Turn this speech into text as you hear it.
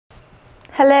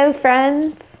Hello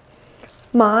friends,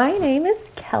 my name is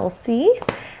Kelsey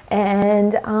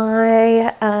and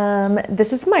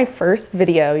this is my first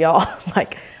video, y'all.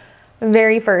 Like,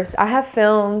 very first. I have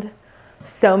filmed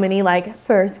so many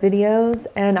first videos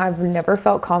and I've never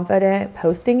felt confident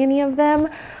posting any of them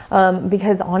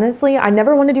because honestly, I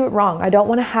never want to do it wrong. I don't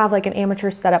want to have an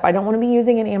amateur setup. I don't want to be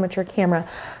using an amateur camera.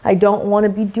 I don't want to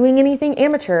be doing anything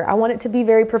amateur. I want it to be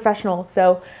very professional.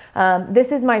 So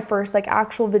this is my first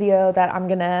actual video that I'm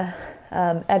gonna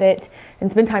edit and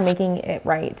spend time making it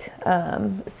right.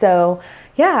 So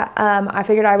yeah, I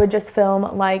figured I would just film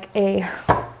why you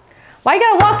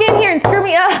gotta walk in here and screw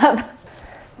me up?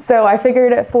 So I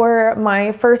figured for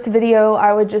my first video,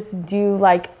 I would just do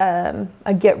a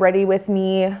get ready with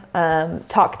me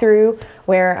talk through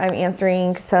where I'm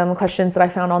answering some questions that I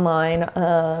found online,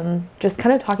 just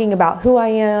kind of talking about who I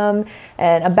am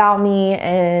and about me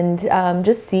and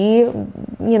just see,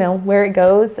 where it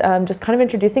goes, just kind of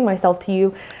introducing myself to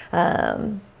you.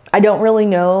 I don't really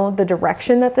know the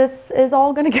direction that this is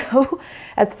all gonna go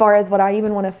as far as what I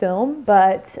even want to film,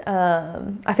 but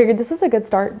I figured this was a good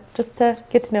start just to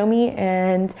get to know me,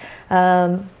 and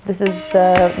this is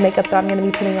the makeup that I'm gonna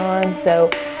be putting on, so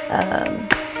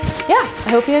yeah, I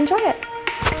hope you enjoy it.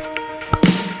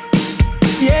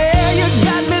 Yeah, you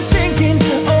got me thinking,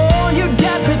 oh, you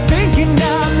got me thinking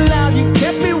out loud, you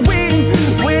kept me waiting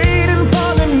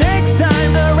for the next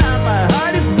time around, my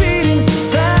heart is beating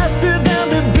faster than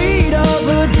the beat of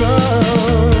a drum.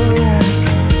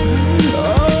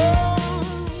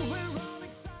 Oh, we're all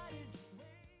excited.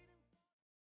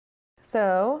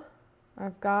 So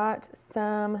I've got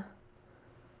some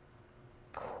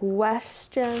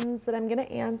questions that I'm gonna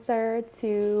answer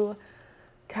to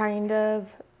kind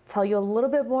of tell you a little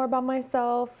bit more about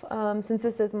myself. Since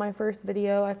this is my first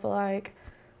video, I feel like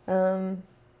kind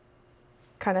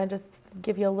of just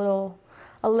give you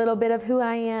a little bit of who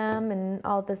I am and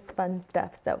all this fun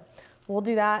stuff. So we'll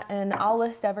do that, and I'll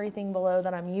list everything below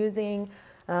that I'm using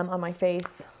on my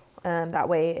face. That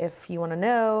way, if you want to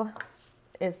know,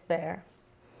 it's there.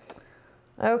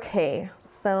 Okay,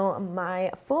 so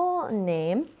my full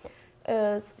name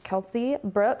is Kelsey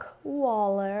Brooke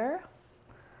Waller.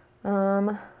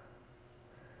 It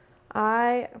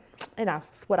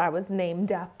asks what I was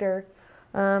named after.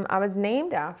 I was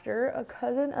named after a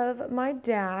cousin of my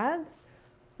dad's.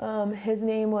 His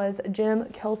name was Jim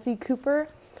Kelsey Cooper.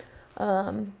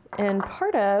 And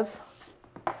part of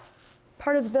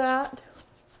that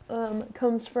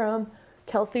comes from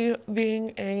Kelsey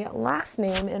being a last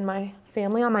name in my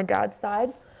family on my dad's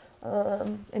side.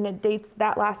 And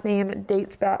that last name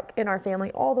dates back in our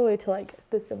family all the way to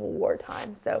the Civil War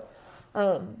time. So,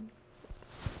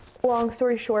 long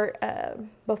story short,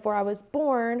 before I was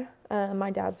born,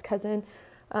 my dad's cousin,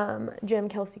 Jim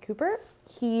Kelsey Cooper,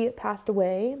 he passed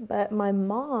away, but my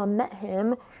mom met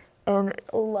him and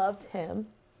loved him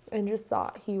and just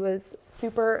thought he was a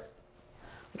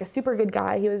super good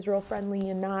guy. He was real friendly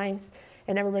and nice,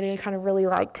 and everybody kind of really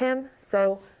liked him.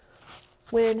 So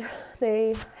when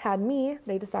they had me,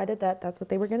 they decided that that's what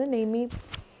they were going to name me.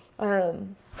 My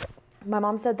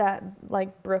mom said that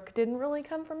Brooke didn't really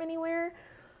come from anywhere.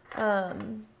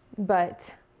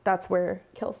 But that's where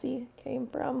Kelsey came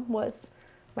from, was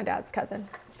my dad's cousin.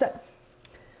 So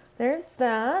there's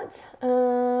that.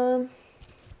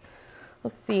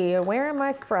 Let's see, where am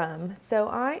I from? So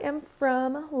I am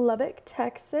from Lubbock,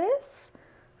 Texas.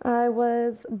 I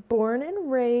was born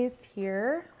and raised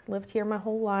here, lived here my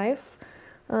whole life.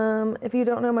 If you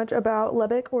don't know much about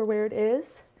Lubbock or where it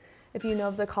is, if you know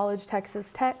of the college Texas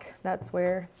Tech, that's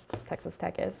where Texas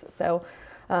Tech is. So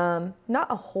not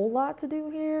a whole lot to do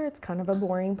here. It's kind of a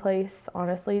boring place,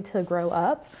 honestly, to grow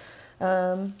up.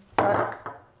 But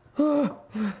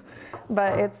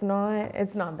it's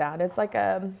not bad. It's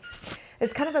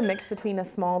it's kind of a mix between a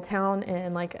small town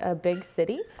and a big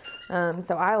city.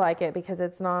 So I like it because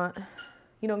it's not,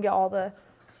 you don't get all the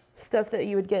stuff that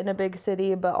you would get in a big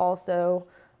city, but also,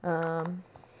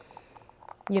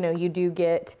 you do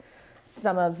get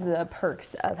some of the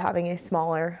perks of having a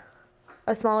smaller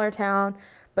town,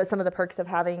 but some of the perks of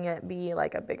having it be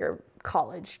a bigger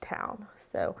college town.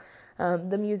 So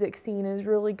the music scene is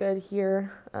really good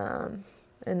here, and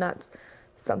that's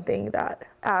something that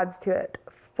adds to it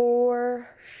for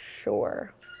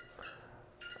sure.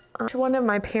 Which one of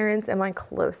my parents am I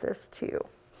closest to?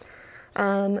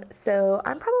 So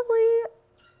I'm probably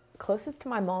closest to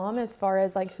my mom as far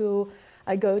as who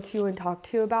I go to and talk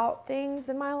to about things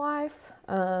in my life.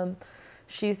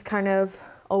 She's kind of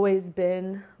always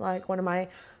been one of my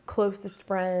closest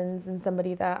friends and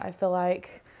somebody that I feel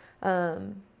like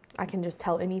I can just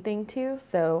tell anything to.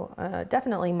 So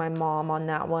definitely my mom on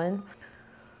that one.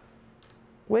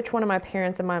 which one of my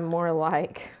parents am I more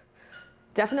like?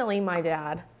 Definitely my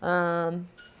dad. I'm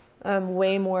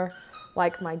way more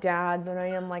like my dad than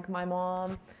I am like my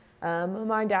mom.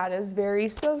 My dad is very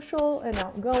social and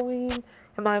outgoing,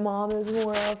 and my mom is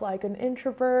more of like an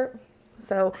introvert.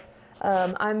 So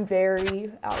I'm very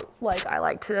like I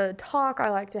like to talk, I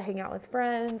like to hang out with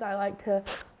friends, I like to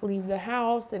leave the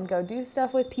house and go do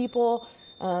stuff with people.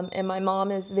 And my mom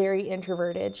is very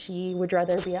introverted. She would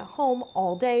rather be at home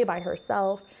all day by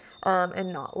herself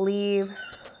and not leave.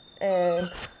 And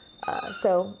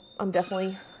so I'm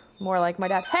definitely more like my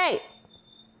dad. Hey,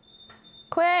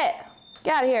 quit,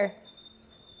 get out of here.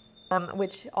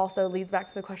 Which also leads back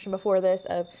to the question before this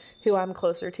of who I'm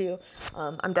closer to.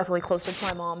 I'm definitely closer to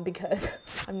my mom because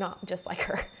I'm not just like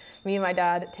her. Me and my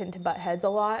dad tend to butt heads a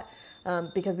lot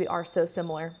because we are so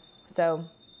similar. So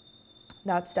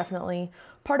that's definitely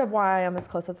part of why I'm as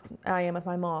close as I am with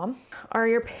my mom. Are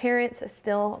your parents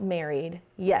still married?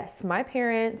 Yes, my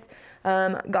parents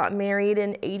got married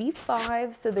in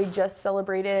 '85, so they just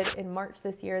celebrated in March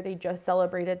this year. They just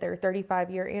celebrated their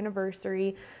 35-year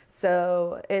anniversary.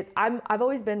 So I've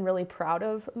always been really proud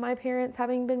of my parents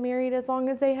having been married as long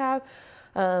as they have,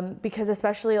 because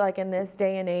especially like in this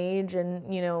day and age,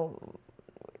 and you know,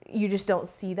 you just don't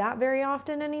see that very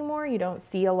often anymore. You don't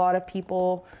see a lot of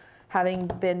people having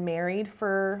been married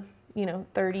for, you know,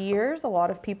 30 years. A lot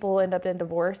of people end up in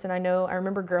divorce. And I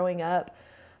remember growing up,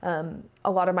 a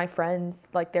lot of my friends,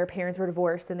 like their parents were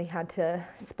divorced and they had to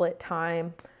split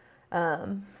time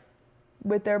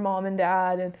with their mom and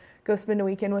dad and go spend a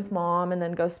weekend with mom and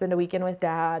then go spend a weekend with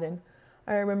dad. And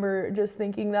I remember just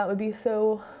thinking that would be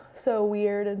so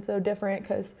weird and so different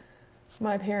because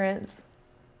my parents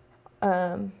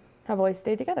have always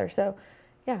stayed together. So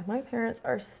yeah, my parents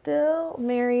are still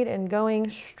married and going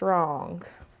strong.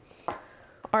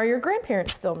 Are your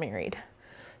grandparents still married?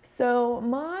 So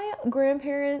my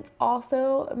grandparents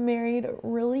also married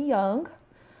really young.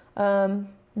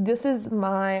 This is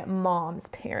my mom's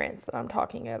parents that I'm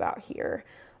talking about here.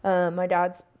 My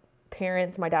dad's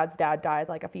parents, my dad's dad died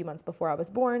like a few months before I was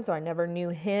born, so I never knew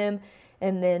him.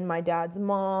 And then my dad's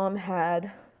mom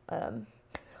had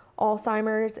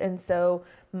Alzheimer's, and so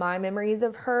my memories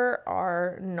of her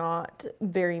are not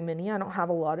very many. I don't have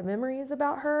a lot of memories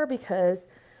about her because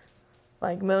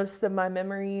like most of my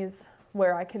memories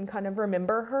where I can kind of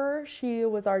remember her, she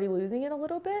was already losing it a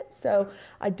little bit. So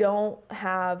I don't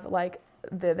have like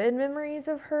vivid memories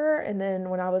of her. And then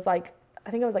when I was like,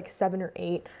 I think I was like 7 or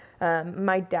 8,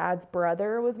 my dad's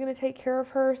brother was going to take care of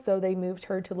her. So they moved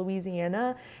her to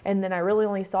Louisiana. And then I really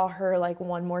only saw her like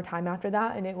one more time after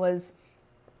that. And it was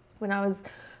when I was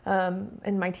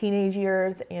in my teenage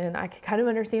years and I could kind of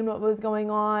understand what was going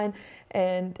on.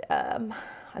 And I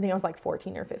think I was like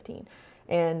 14 or 15.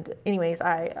 And anyways,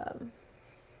 I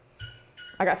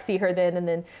got to see her then, and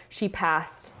then she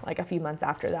passed like a few months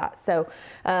after that. So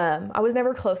I was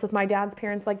never close with my dad's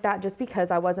parents like that just because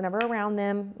I wasn't ever around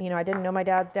them. You know, I didn't know my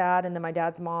dad's dad, and then my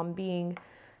dad's mom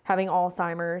having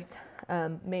Alzheimer's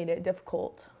made it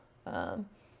difficult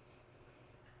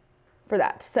for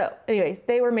that. So anyways,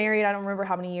 they were married. I don't remember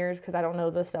how many years because I don't know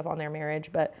the stuff on their marriage,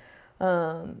 but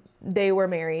they were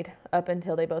married up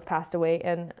until they both passed away.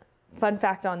 And fun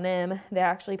fact on them, they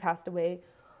actually passed away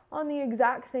on the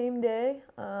exact same day.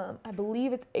 I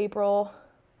believe it's April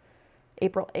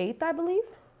 8th, I believe.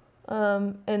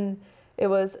 And it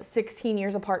was 16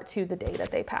 years apart to the day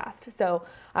that they passed. So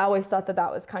I always thought that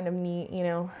that was kind of neat. You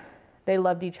know, they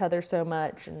loved each other so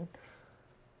much and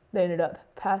they ended up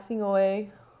passing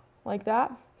away like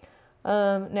that.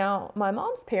 Now my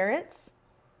mom's parents,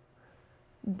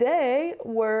 they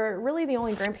were really the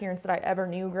only grandparents that I ever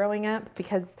knew growing up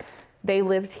because they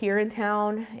lived here in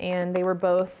town and they were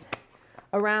both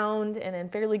around and in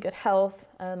fairly good health.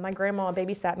 My grandma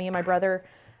babysat me and my brother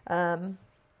when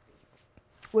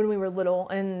we were little,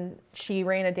 and she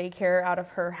ran a daycare out of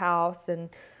her house and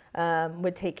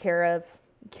would take care of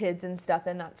kids and stuff.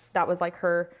 And that was like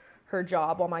her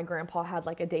job while my grandpa had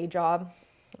like a day job.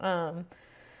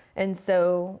 And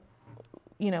so,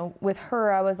 you know, with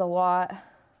her, I was a lot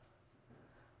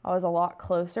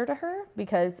closer to her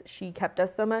because she kept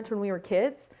us so much when we were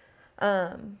kids.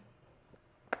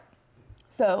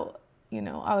 So, you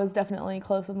know, I was definitely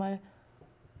close with my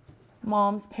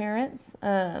mom's parents.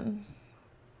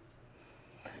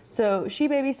 So she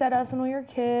babysat us when we were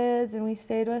kids and we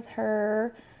stayed with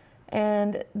her.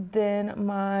 And then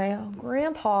my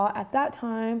grandpa at that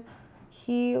time,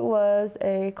 he was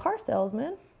a car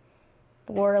salesman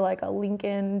for like a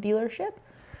Lincoln dealership.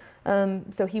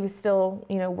 So he was still,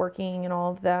 you know, working and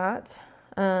all of that.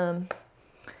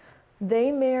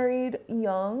 They married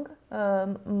young.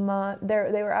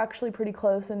 They were actually pretty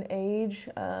close in age.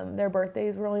 Their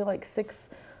birthdays were only like six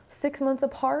months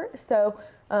apart. So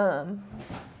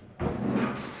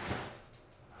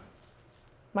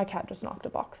my cat just knocked a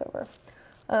box over.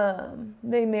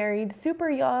 They married super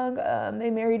young.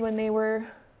 They married when they were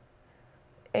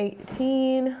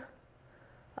 18.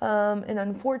 And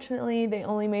unfortunately, they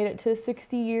only made it to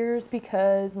 60 years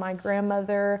because my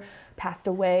grandmother passed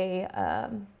away,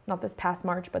 not this past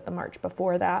March, but the March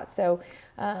before that. So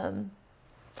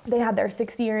they had their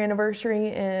 60-year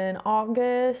anniversary in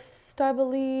August, I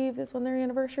believe, is when their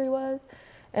anniversary was.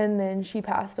 And then she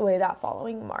passed away that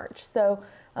following March. So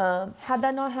had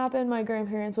that not happened, my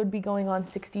grandparents would be going on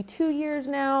 62 years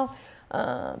now.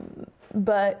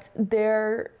 But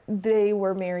they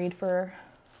were married for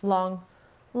long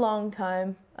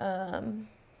time. And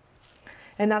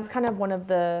that's kind of one of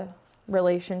the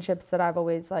relationships that I've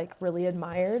always like really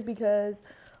admired, because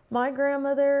my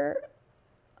grandmother,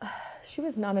 she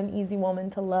was not an easy woman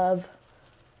to love.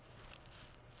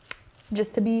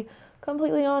 Just to be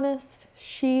completely honest,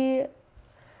 she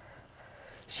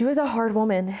was a hard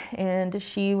woman, and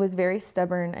she was very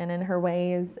stubborn and in her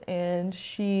ways, and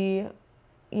she,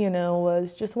 you know,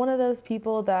 was just one of those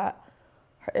people that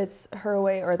it's her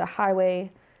way or the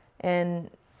highway, and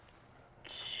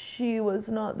she was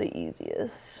not the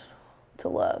easiest to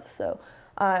love. So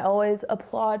I always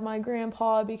applaud my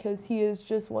grandpa, because he is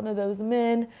just one of those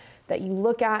men that you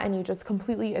look at and you just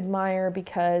completely admire,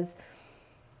 because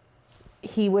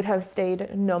he would have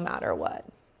stayed no matter what.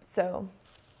 So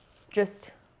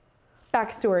just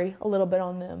backstory a little bit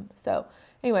on them. So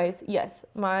anyways, yes,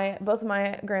 both of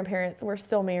my grandparents were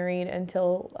still married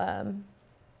until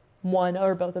one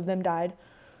or both of them died.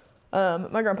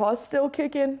 My grandpa is still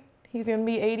kicking. He's gonna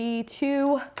be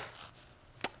 82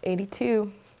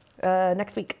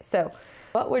 next week. So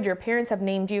what would your parents have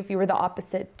named you if you were the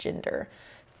opposite gender?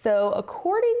 So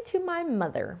according to my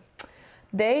mother,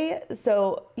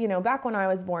 you know, back when I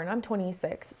was born, I'm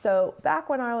 26. So back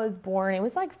when I was born, it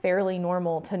was like fairly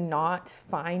normal to not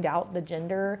find out the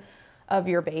gender of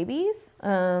your babies.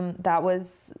 That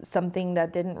was something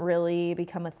that didn't really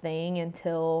become a thing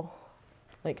until,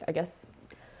 like, I guess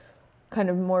kind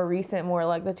of more recent, more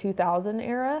like the 2000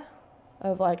 era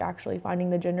of like actually finding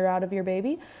the gender out of your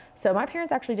baby. So my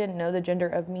parents actually didn't know the gender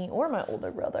of me or my older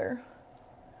brother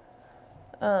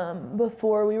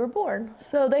before we were born.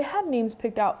 So they had names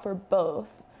picked out for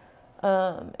both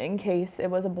in case it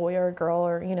was a boy or a girl,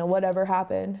 or, you know, whatever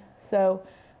happened. So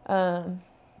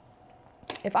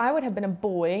if I would have been a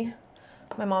boy,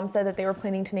 my mom said that they were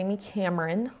planning to name me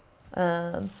Cameron.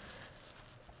 And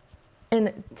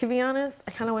to be honest,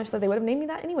 I kind of wish that they would have named me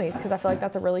that anyways, because I feel like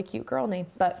that's a really cute girl name.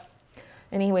 But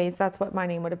anyways, that's what my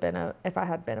name would have been if I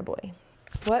had been a boy.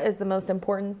 What is the most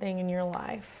important thing in your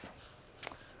life?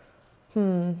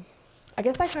 I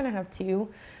guess I kind of have two.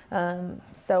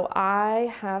 So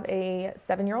I have a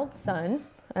 7-year-old son.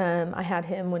 I had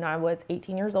him when I was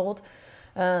 18 years old.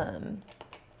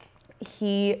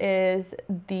 He is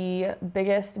the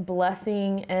biggest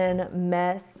blessing and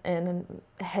mess and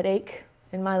headache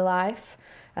in my life.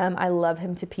 I love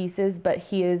him to pieces, but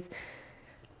he is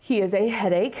a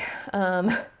headache.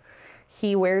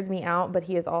 He wears me out, but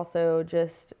he is also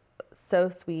just so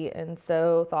sweet and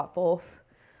so thoughtful.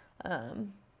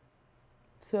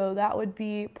 So that would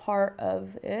be part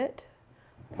of it,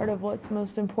 part of what's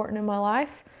most important in my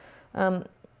life.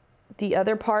 The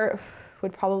other part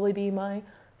would probably be my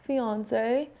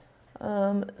fiance.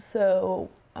 So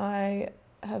I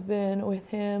have been with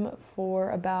him for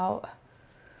about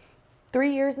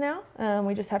 3 years now.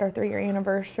 We just had our 3-year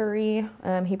anniversary.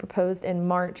 He proposed in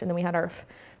March, and then we had our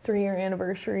 3-year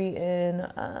anniversary in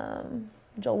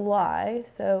July.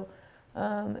 So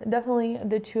definitely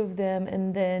the two of them,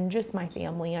 and then just my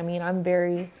family. I mean, I'm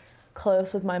very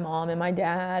close with my mom and my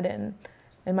dad and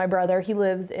my brother. He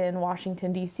lives in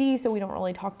Washington, D.C., so we don't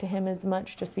really talk to him as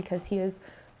much just because he is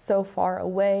so far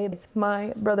away.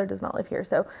 My brother does not live here,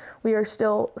 so we are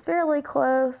still fairly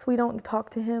close. We don't talk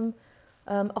to him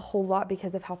a whole lot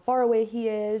because of how far away he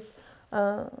is,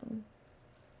 and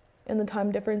the time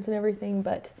difference and everything,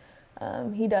 but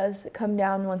he does come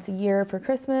down once a year for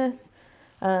Christmas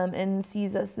and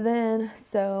sees us then,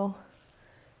 so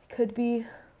it could be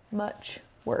much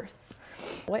worse.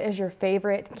 What is your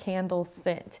favorite candle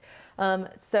scent?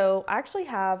 So I actually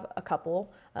have a couple.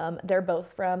 They're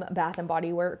both from Bath and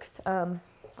Body Works. I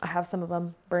have some of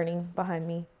them burning behind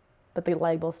me, but the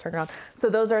labels turn around. So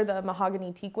those are the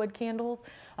mahogany teakwood candles.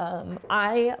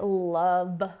 I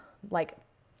love like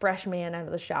fresh man out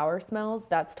of the shower smells.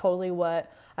 That's totally what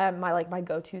my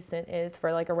go-to scent is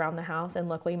for like around the house. And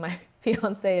luckily my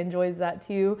fiance enjoys that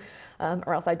too,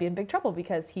 or else I'd be in big trouble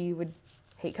because he would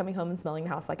hate coming home and smelling the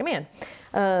house like a man.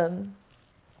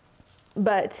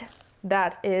 But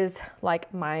that is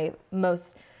like my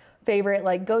most favorite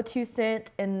like go-to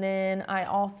scent. And then I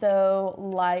also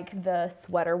like the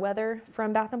Sweater Weather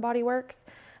from Bath and Body Works.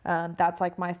 That's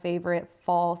like my favorite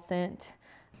fall scent.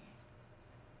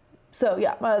 So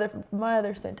yeah, my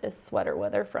other scent is Sweater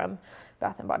Weather from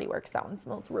Bath and Body Works. That one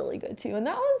smells really good too. And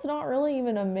that one's not really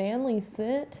even a manly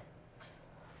scent.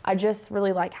 I just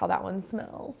really like how that one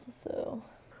smells. So,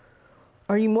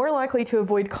 are you more likely to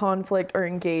avoid conflict or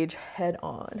engage head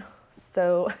on?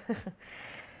 So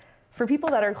for people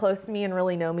that are close to me and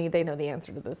really know me, they know the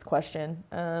answer to this question.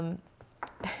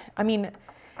 I mean,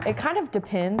 it kind of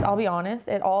depends, I'll be honest.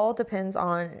 It all depends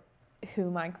on who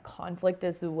my conflict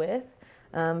is with.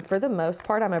 For the most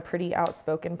part, I'm a pretty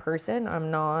outspoken person.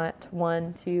 I'm not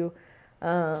one to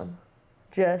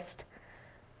just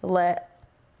let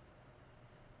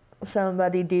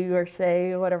somebody do or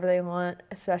say whatever they want,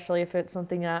 especially if it's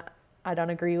something that I don't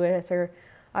agree with or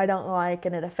I don't like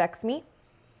and it affects me.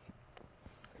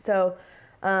 So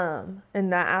in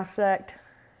that aspect,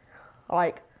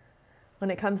 like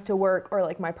when it comes to work or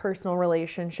like my personal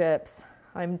relationships,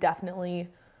 I'm definitely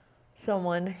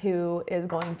someone who is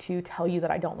going to tell you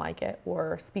that I don't like it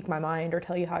or speak my mind or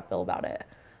tell you how I feel about it.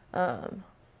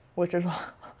 Which is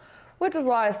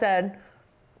why I said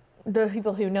the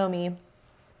people who know me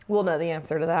will know the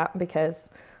answer to that, because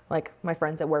like my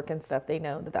friends at work and stuff, they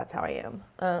know that that's how I am.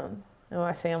 And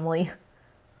my family,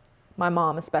 my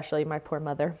mom especially, my poor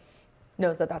mother,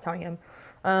 knows that that's how I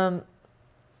am.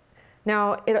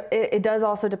 Now it does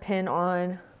also depend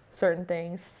on certain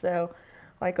things. So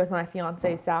like with my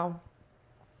fiance Sal,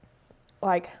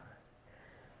 like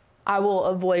I will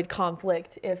avoid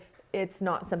conflict if it's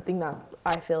not something that's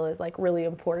I feel is like really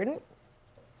important.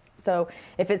 So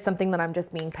if it's something that I'm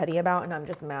just being petty about and I'm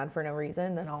just mad for no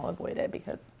reason, then I'll avoid it,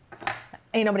 because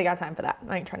ain't nobody got time for that.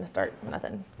 I ain't trying to start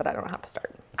nothing, but I don't know how to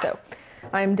start. So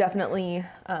I'm definitely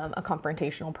a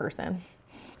confrontational person.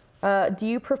 Do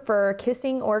you prefer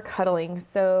kissing or cuddling?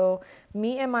 So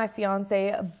me and my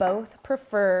fiance both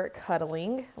prefer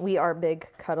cuddling. We are big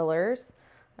cuddlers.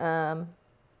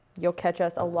 You'll catch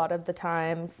us a lot of the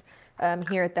times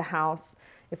here at the house.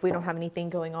 If we don't have anything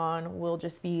going on, we'll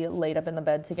just be laid up in the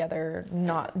bed together,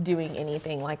 not doing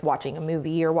anything, like watching a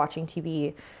movie or watching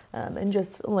TV, and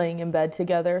just laying in bed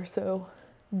together. So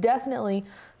definitely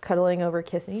cuddling over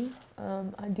kissing.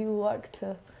 I do like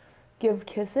to give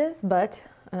kisses, but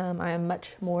I am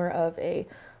much more of a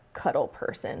cuddle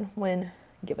person when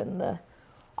given the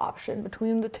option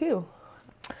between the two.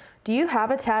 Do you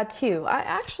have a tattoo? I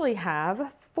actually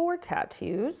have 4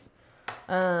 tattoos.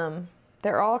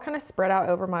 They're all kind of spread out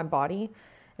over my body.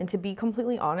 And to be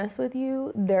completely honest with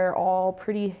you, they're all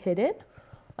pretty hidden.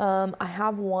 I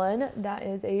have one that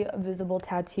is a visible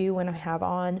tattoo when I have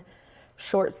on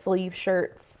short sleeve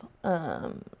shirts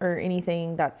or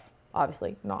anything that's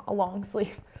obviously not a long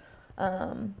sleeve.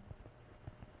 And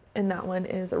that one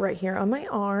is right here on my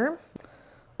arm,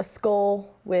 a skull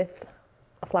with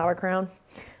a flower crown.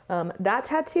 That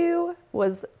tattoo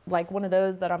was like one of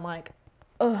those that I'm like,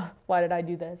 ugh, why did I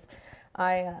do this?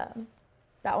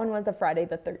 That one was a Friday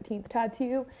the 13th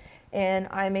tattoo, and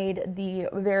I made the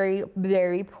very,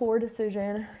 very poor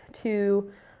decision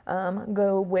to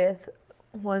go with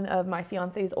one of my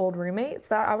fiance's old roommates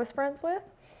that I was friends with.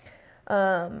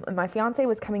 My fiance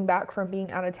was coming back from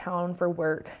being out of town for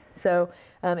work. So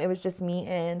it was just me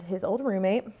and his old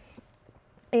roommate.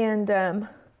 And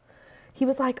he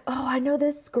was like, oh, I know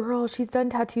this girl. She's done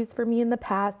tattoos for me in the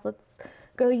past. Let's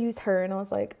go use her. And I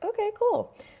was like, okay,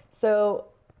 cool. So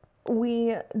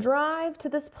we drive to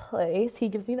this place. He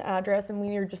gives me the address and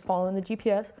we are just following the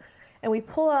GPS. And we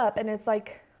pull up and it's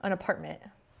like an apartment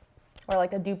or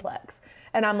like a duplex.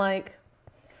 And I'm like,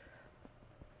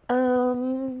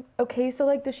 okay, so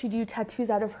like, does she do tattoos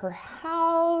out of her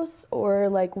house or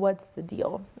like, what's the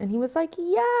deal? And he was like,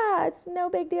 yeah, it's no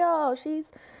big deal. She's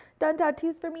done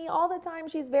tattoos for me all the time.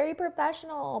 She's very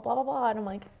professional, blah, blah, blah. And I'm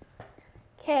like,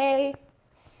 okay.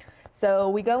 So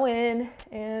we go in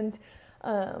and,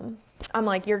 I'm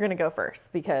like, you're going to go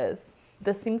first because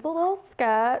this seems a little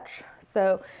sketch.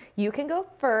 So you can go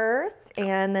first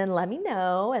and then let me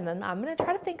know. And then I'm going to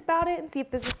try to think about it and see if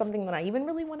this is something that I even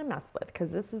really want to mess with,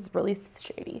 because this is really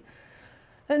shady.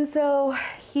 And so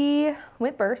he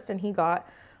went first and he got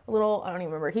a little, I don't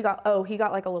even remember. He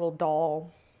got like a little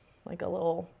doll, like a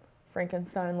little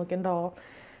Frankenstein looking doll.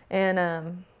 And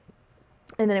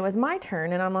then it was my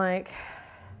turn and I'm like,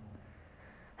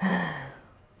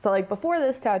 So like before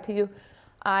this tattoo,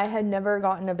 I had never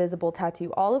gotten a visible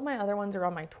tattoo. All of my other ones are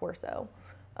on my torso.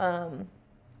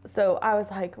 So I was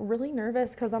like really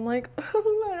nervous because I'm like, I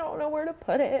don't know where to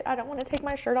put it. I don't want to take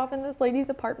my shirt off in this lady's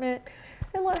apartment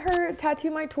and let her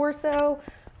tattoo my torso.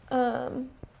 I'm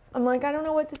like, I don't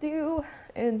know what to do.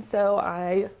 And so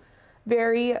I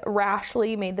very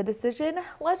rashly made the decision,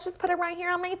 let's just put it right here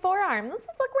on my forearm. This is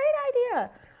a great idea.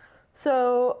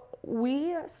 So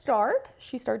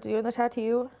she starts doing the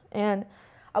tattoo, and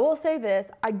I will say this,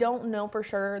 I don't know for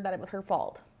sure that it was her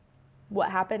fault.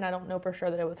 What happened, I don't know for sure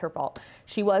that it was her fault.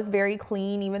 She was very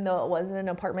clean, even though it wasn't an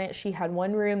apartment. She had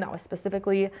one room that was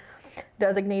specifically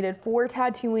designated for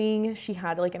tattooing. She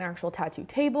had like an actual tattoo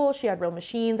table. She had real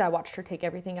machines. I watched her take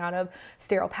everything out of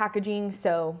sterile packaging.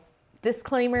 So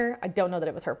disclaimer, I don't know that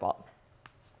it was her fault.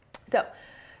 So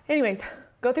anyways,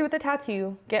 go through with the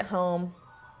tattoo, get home,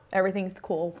 everything's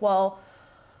cool. Well,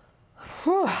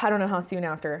 I don't know how soon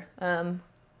after,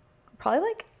 probably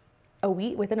like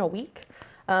within a week.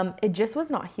 It just was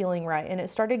not healing right. And it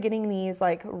started getting these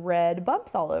like red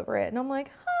bumps all over it. And I'm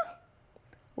like, huh,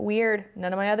 weird.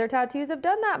 None of my other tattoos have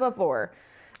done that before.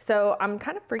 So I'm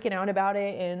kind of freaking out about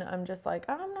it. And I'm just like,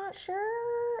 I'm not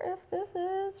sure if this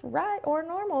is right or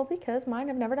normal because mine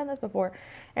have never done this before.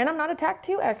 And I'm not a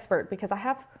tattoo expert because I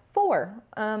have 4.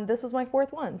 This was my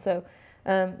 4th one. So,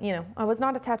 you know, I was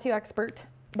not a tattoo expert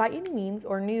by any means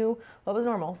or knew what was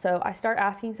normal. So I start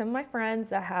asking some of my friends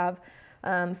that have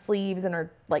sleeves and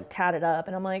are like tatted up,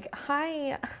 and I'm like,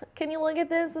 hi, can you look at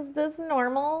this? Is this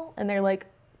normal? And they're like,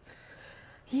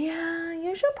 yeah,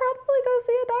 you should probably go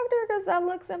see a doctor because that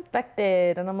looks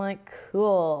infected. And I'm like,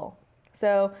 cool.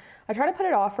 So I try to put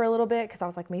it off for a little bit because I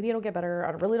was like, maybe it'll get better.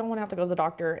 I really don't want to have to go to the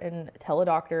doctor and tell a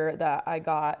doctor that I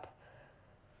got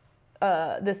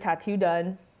this tattoo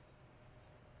done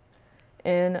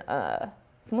in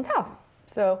someone's house.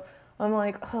 So I'm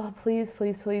like, oh, please,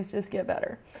 please, please just get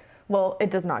better. Well,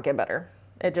 it does not get better.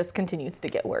 It just continues to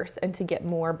get worse and to get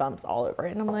more bumps all over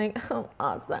it. And I'm like, oh,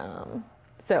 awesome.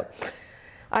 So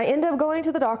I end up going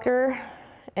to the doctor,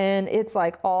 and it's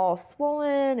like all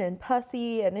swollen and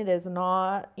pussy, and it is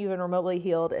not even remotely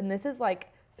healed. And this is like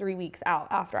 3 weeks out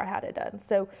after I had it done.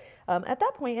 So at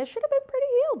that point, it should have been pretty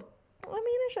healed. I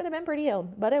mean, it should have been pretty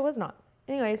healed, but it was not.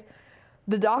 Anyways,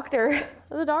 the doctor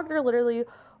literally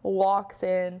walks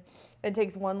in and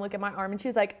takes one look at my arm, and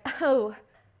she's like, oh,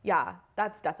 yeah,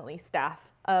 that's definitely staph.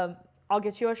 I'll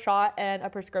get you a shot and a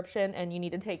prescription, and you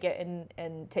need to take it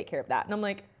and take care of that. And I'm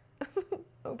like,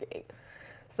 okay.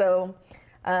 So,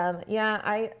 yeah,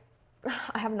 I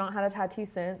have not had a tattoo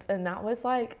since. And that was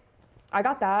like, I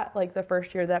got that like the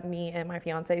first year that me and my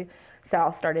fiance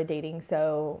Sal started dating.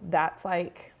 So that's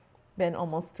like been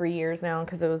almost 3 years now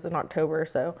because it was in October.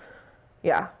 So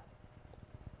yeah,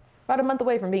 about a month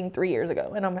away from being 3 years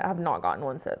ago. And I have not gotten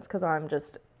one since because I'm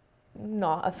just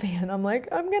not a fan. I'm like,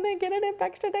 I'm gonna get an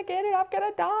infection again and I'm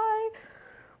gonna die.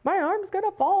 My arm's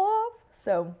gonna fall off.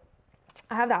 So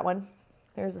I have that one.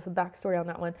 There's just a backstory on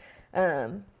that one.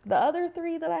 The other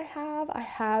 3 that I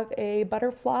have a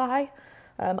butterfly,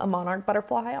 a monarch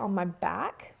butterfly on my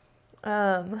back.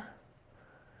 And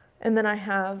then I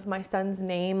have my son's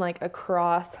name like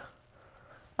across,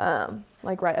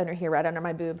 like right under here, right under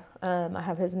my boob. I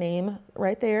have his name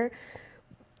right there.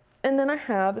 And then I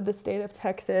have the state of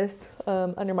Texas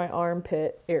under my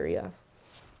armpit area,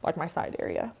 like my side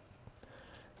area.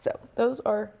 So those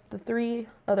are the 3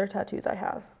 other tattoos I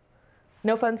have.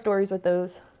 No fun stories with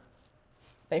those.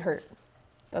 They hurt.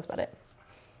 That's about it.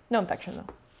 No infection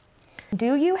though.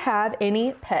 Do you have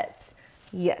any pets?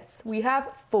 Yes, we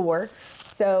have 4.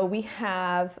 So we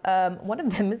have, one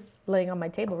of them is laying on my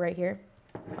table right here.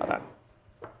 Hold on.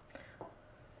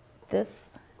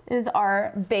 This is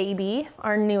our baby,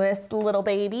 our newest little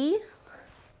baby.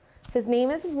 His name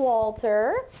is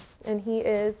Walter, and he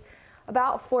is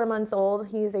about 4 months old.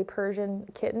 He is a Persian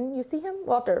kitten. You see him?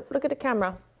 Walter, look at the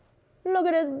camera. Look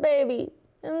at his baby.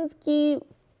 It's cute.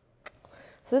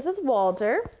 So this is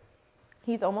Walter.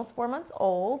 He's almost 4 months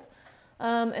old.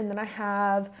 And then I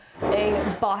have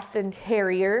a Boston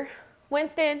Terrier.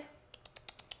 Winston,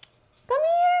 come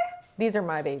here. These are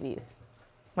my babies.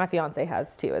 My fiance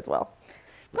has 2 as well.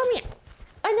 Come here.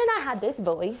 And then I had this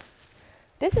boy.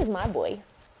 This is my boy.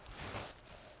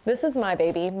 This is my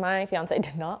baby. My fiance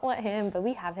did not want him, but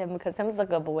we have him because he's a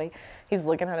good boy. He's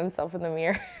looking at himself in the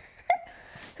mirror.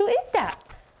 Who is that?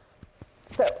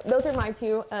 So those are my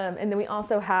 2. And then we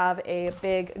also have a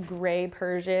big gray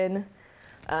Persian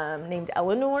named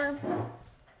Eleanor.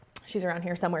 She's around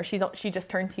here somewhere. She just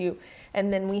turned 2.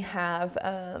 And then we have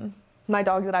my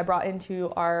dog that I brought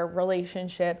into our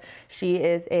relationship. She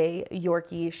is a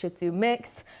Yorkie Shih Tzu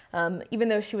mix. Even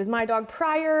though she was my dog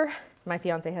prior, my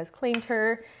fiance has claimed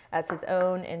her as his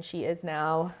own, and she is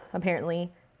now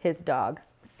apparently his dog.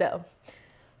 So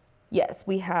yes,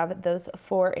 we have those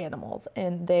 4 animals,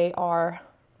 and they are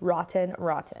rotten.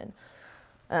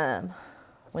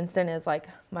 Winston is like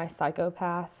my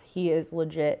psychopath. He is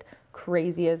legit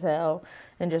crazy as hell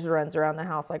and just runs around the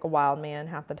house like a wild man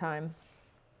half the time.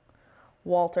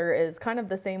 Walter is kind of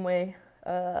the same way.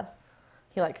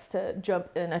 He likes to jump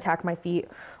and attack my feet,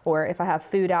 or if I have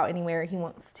food out anywhere, he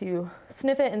wants to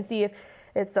sniff it and see if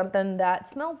it's something that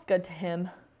smells good to him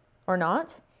or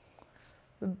not.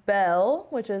 Belle,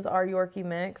 which is our Yorkie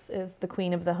mix, is the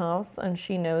queen of the house, and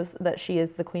she knows that she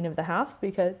is the queen of the house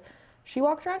because she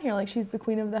walks around here like she's the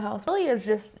queen of the house.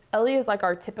 Ellie is like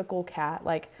our typical cat.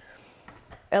 Like,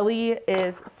 Ellie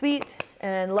is sweet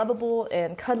and lovable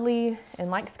and cuddly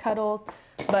and likes cuddles,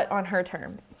 but on her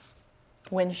terms.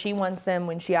 When she wants them,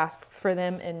 when she asks for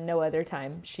them, and no other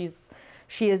time. She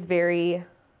is very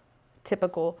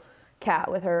typical cat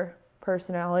with her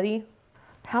personality.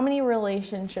 How many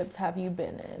relationships have you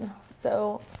been in?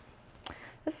 So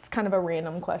this is kind of a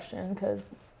random question because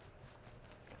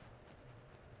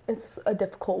it's a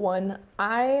difficult one.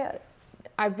 I've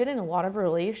been in a lot of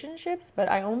relationships, but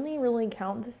I only really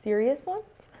count the serious ones.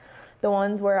 The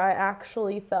ones where I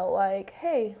actually felt like,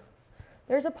 hey,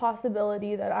 there's a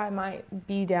possibility that I might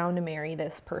be down to marry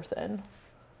this person.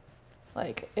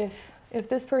 Like, if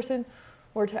this person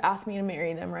were to ask me to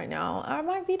marry them right now, I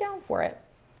might be down for it.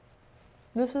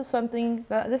 This is somebody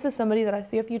that I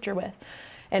see a future with.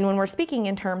 And when we're speaking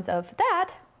in terms of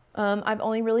that, I've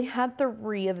only really had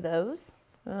 3 of those.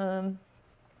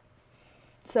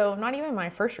 So not even my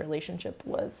first relationship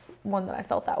was one that I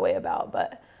felt that way about,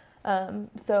 but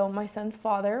so my son's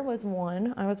father was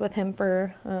one. I was with him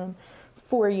for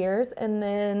 4 years, and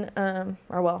then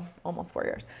almost 4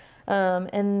 years.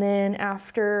 And then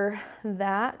after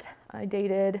that, I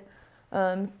dated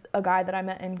a guy that I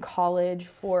met in college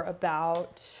for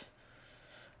about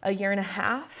a year and a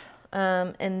half.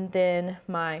 And then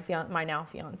my now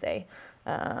fiance,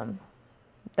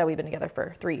 that we've been together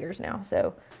for 3 years now.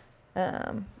 So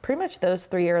pretty much those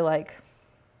 3 are like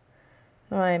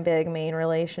my big main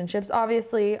relationships.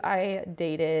 Obviously I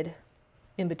dated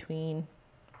in between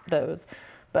those,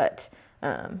 but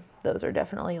those are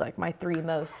definitely like my 3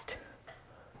 most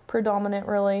predominant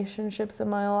relationships in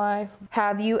my life.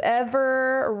 Have you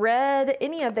ever read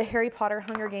any of the Harry Potter,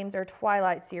 Hunger Games, or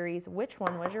Twilight series? Which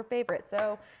one was your favorite?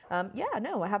 So yeah,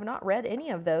 no, I have not read any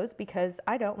of those because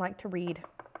I don't like to read.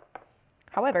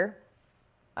 However,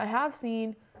 I have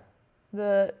seen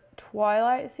the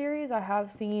Twilight series. I have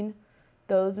seen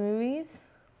those movies.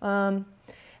 And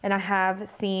I have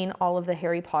seen all of the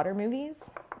Harry Potter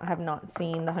movies. I have not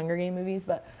seen the Hunger Games movies,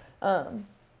 but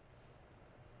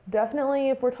definitely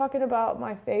if we're talking about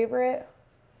my favorite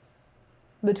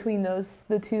between the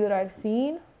 2 that I've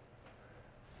seen,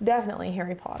 definitely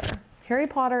Harry Potter. Harry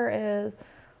Potter is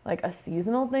like a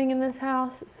seasonal thing in this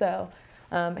house. So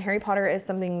Harry Potter is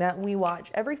something that we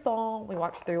watch every fall. We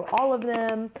watch through all of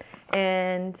them,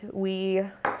 and we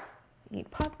eat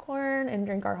popcorn and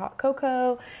drink our hot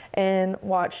cocoa and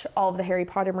watch all of the Harry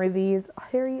Potter movies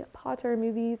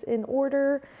in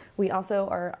order. We also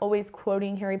are always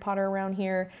quoting Harry Potter around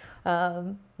here.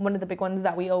 One of the big ones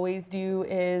that we always do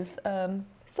is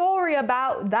sorry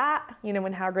about that, you know,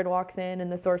 when Hagrid walks in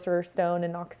and the Sorcerer's Stone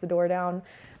and knocks the door down.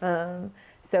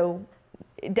 So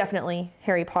definitely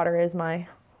Harry Potter is my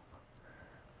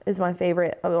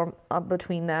favorite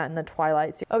between that and the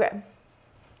Twilight series. Okay,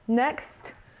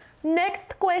 next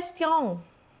question.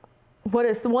 What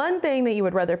is one thing that you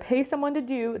would rather pay someone to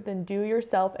do than do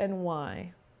yourself, and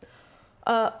why?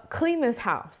 Clean this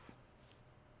house.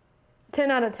 10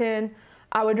 out of 10.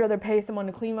 I would rather pay someone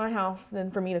to clean my house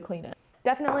than for me to clean it.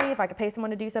 Definitely, if I could pay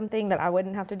someone to do something that I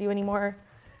wouldn't have to do anymore,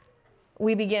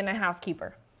 we begin a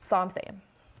housekeeper. That's all I'm saying.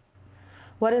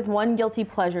 What is one guilty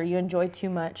pleasure you enjoy too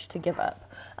much to give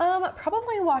up?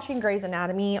 Probably watching Grey's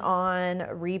Anatomy on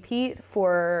repeat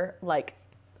for like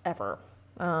ever.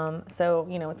 So,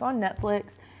 you know, it's on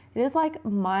Netflix. It is like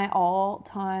my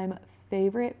all-time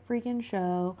favorite freaking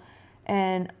show.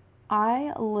 And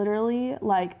I literally,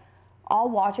 like, I'll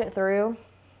watch it through.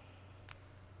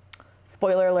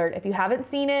 Spoiler alert, if you haven't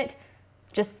seen it,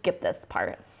 just skip this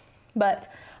part. But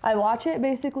I watch it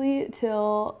basically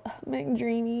till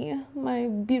McDreamy, my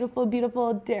beautiful,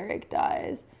 beautiful Derek,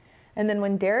 dies. And then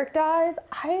when Derek dies,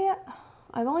 I've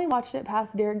only watched it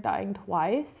past Derek dying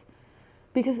twice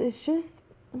because it's just,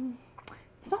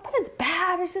 it's not that it's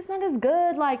bad, it's just not as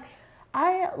good. Like,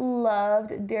 I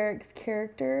loved Derek's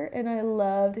character, and I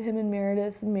loved him and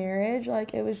Meredith's marriage.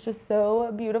 Like, it was just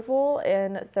so beautiful.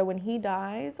 And so when he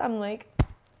dies, I'm like,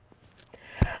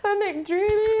 I'm like dreamy.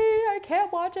 I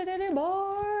can't watch it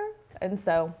anymore. And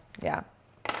so, yeah,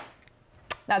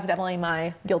 that's definitely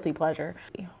my guilty pleasure.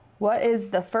 What is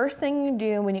the first thing you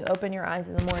do when you open your eyes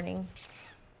in the morning?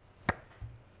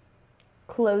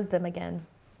 Close them again,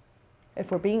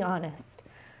 if we're being honest.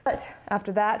 But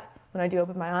after that, when I do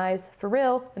open my eyes for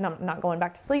real and I'm not going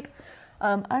back to sleep,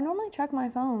 I normally check my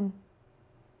phone.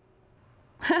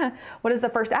 What is the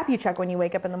first app you check when you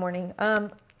wake up in the morning?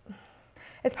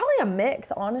 It's probably a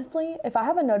mix, honestly. If I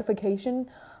have a notification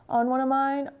on one of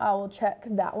mine, I will check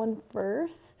that one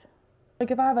first.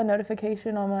 Like if I have a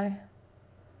notification on my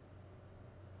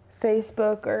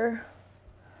Facebook or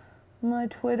my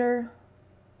Twitter,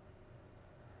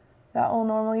 that will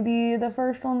normally be the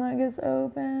first one that gets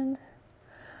opened.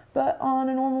 But on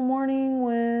a normal morning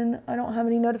when I don't have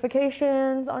any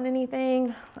notifications on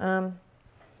anything,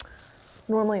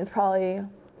 normally it's probably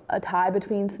a tie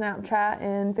between Snapchat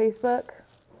and Facebook.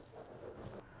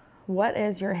 What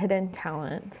is your hidden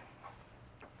talent?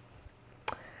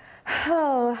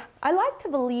 Oh, I like to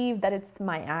believe that it's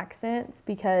my accents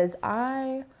because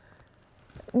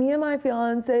me and my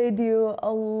fiance do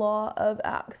a lot of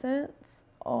accents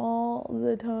all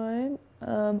the time.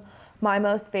 My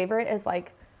most favorite is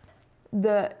like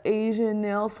the Asian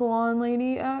nail salon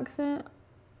lady accent.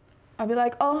 I'd be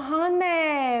like, oh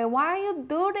honey, why you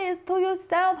do this to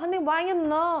yourself, honey? Why you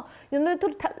need to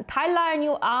Thailand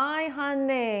your eye,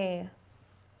 honey.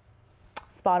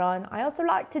 Spot on. I also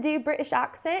like to do British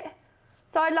accent,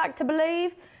 so I'd like to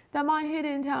believe that my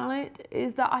hidden talent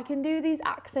is that I can do these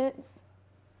accents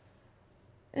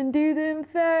and do them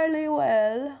fairly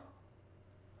well.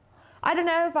 I don't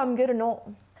know if I'm good or not.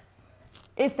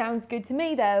 It sounds good to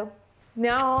me though.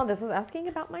 Now this is asking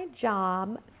about my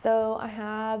job. So I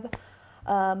have,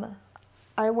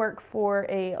 I work for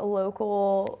a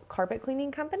local carpet cleaning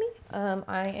company.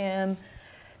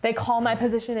 They call my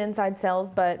position inside sales,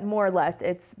 but more or less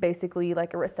it's basically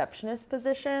like a receptionist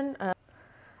position.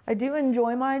 I do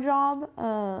enjoy my job.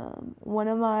 One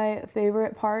of my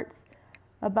favorite parts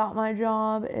about my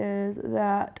job is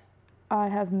that I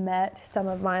have met some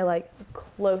of my like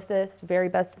closest, very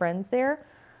best friends there.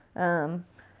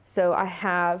 So I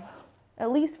have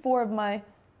at least 4 of my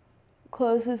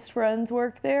closest friends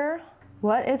work there.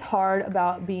 What is hard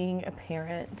about being a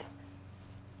parent?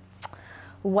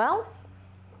 Well,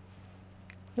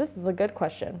 this is a good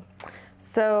question.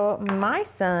 So my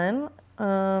son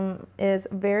is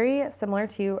very similar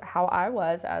to how I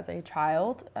was as a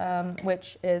child,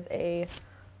 which is a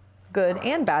good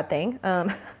and bad thing.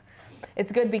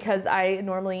 It's good because I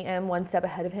normally am one step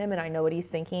ahead of him and I know what he's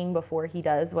thinking before he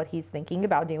does what he's thinking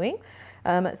about doing.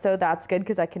 So that's good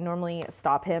because I can normally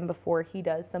stop him before he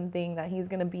does something that he's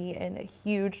gonna be in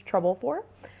huge trouble for.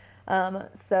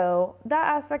 So that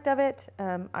aspect of it,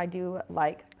 I do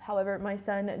like. However, my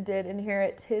son did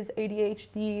inherit his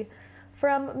ADHD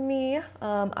from me.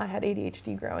 I had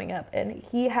ADHD growing up and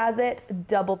he has it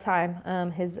double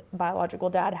time. His biological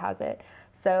dad has it.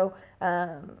 So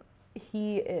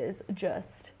he is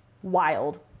just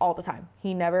wild all the time.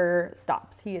 He never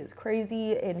stops. He is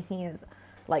crazy and he is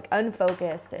like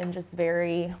unfocused and just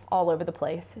very all over the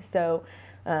place. So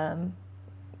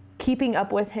keeping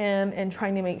up with him and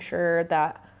trying to make sure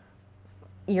that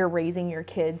you're raising your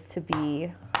kids to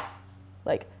be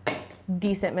like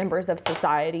decent members of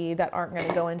society that aren't going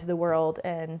to go into the world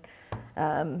and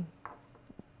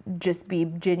just be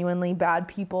genuinely bad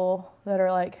people that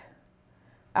are like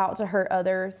out to hurt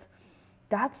others.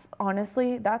 That's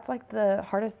honestly, that's like the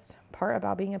hardest part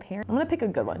about being a parent. I'm gonna pick a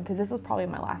good one because this is probably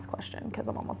my last question because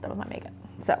I'm almost done with my makeup.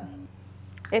 So,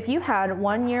 if you had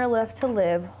 1 year left to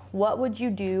live, what would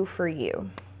you do for you?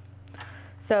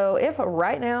 So if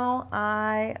right now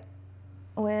I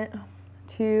went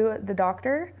to the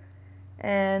doctor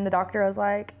and the doctor was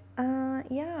like,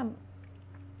 yeah,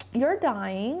 you're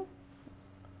dying.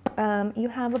 You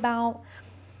have about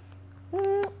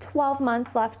 12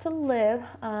 months left to live.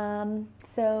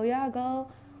 So yeah, go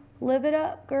live it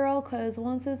up, girl, because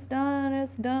once it's done,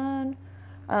 it's done.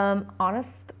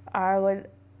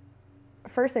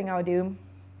 First thing I would do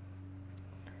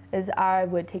is I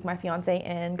would take my fiance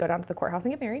and go down to the courthouse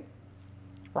and get married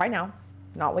right now,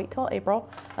 not wait till April.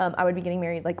 I would be getting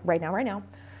married like right now.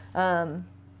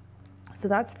 So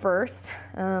that's first.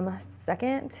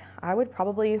 Second, I would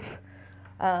probably,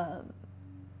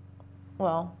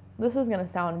 well, this is gonna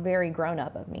sound very grown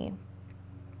up of me.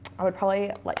 I would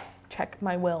probably like check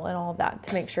my will and all of that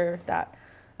to make sure that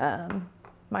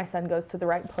my son goes to the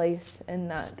right place, and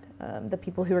that the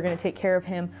people who are going to take care of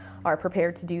him are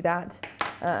prepared to do that.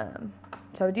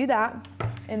 So I would do that.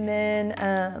 And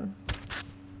then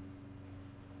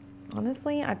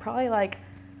honestly, I'd probably like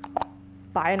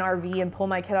buy an RV and pull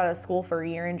my kid out of school for a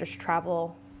year and just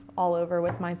travel all over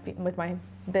with my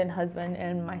then husband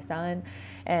and my son,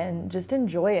 and just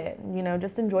enjoy it. You know,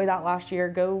 just enjoy that last year.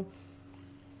 Go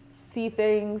see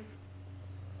things.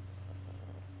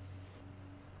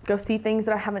 Go see things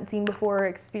that I haven't seen before,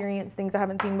 experience things I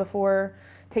haven't seen before.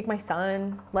 Take my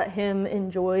son, let him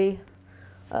enjoy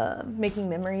making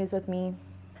memories with me.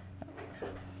 That's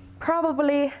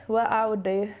probably what I would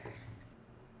do.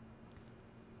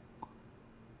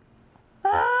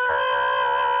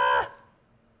 Ah!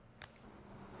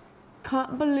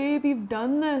 Can't believe you've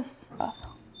done this.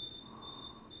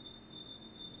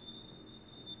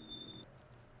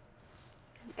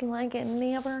 It's like it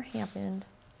never happened.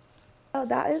 Oh,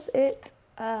 that is it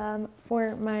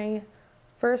for my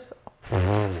first,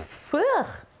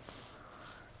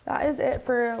 that is it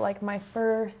for like my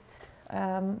first,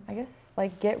 I guess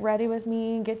like get ready with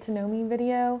me, get to know me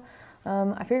video.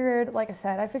 I figured, like I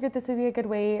said, I figured this would be a good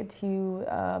way to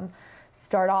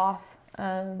start off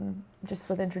just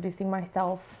with introducing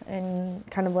myself and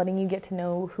kind of letting you get to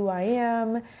know who I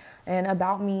am and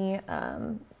about me.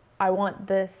 I want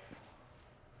this,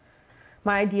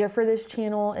 my idea for this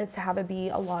channel is to have it be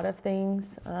a lot of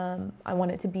things. I want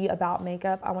it to be about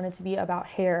makeup. I want it to be about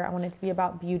hair. I want it to be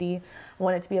about beauty. I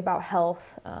want it to be about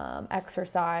health,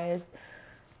 exercise,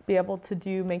 be able to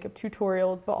do makeup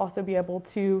tutorials, but also be able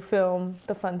to film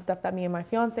the fun stuff that me and my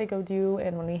fiance go do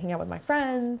and when we hang out with my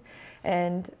friends,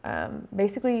 and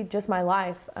basically just my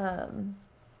life.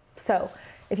 So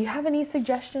if you have any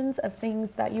suggestions of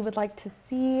things that you would like to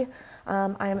see,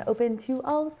 I am open to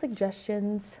all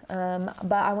suggestions,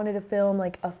 but I wanted to film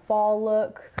like a fall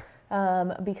look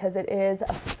because it is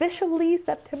officially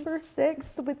September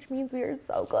 6th, which means we are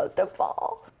so close to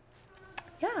fall.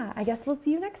 Yeah, I guess we'll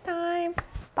see you next time.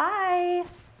 Bye.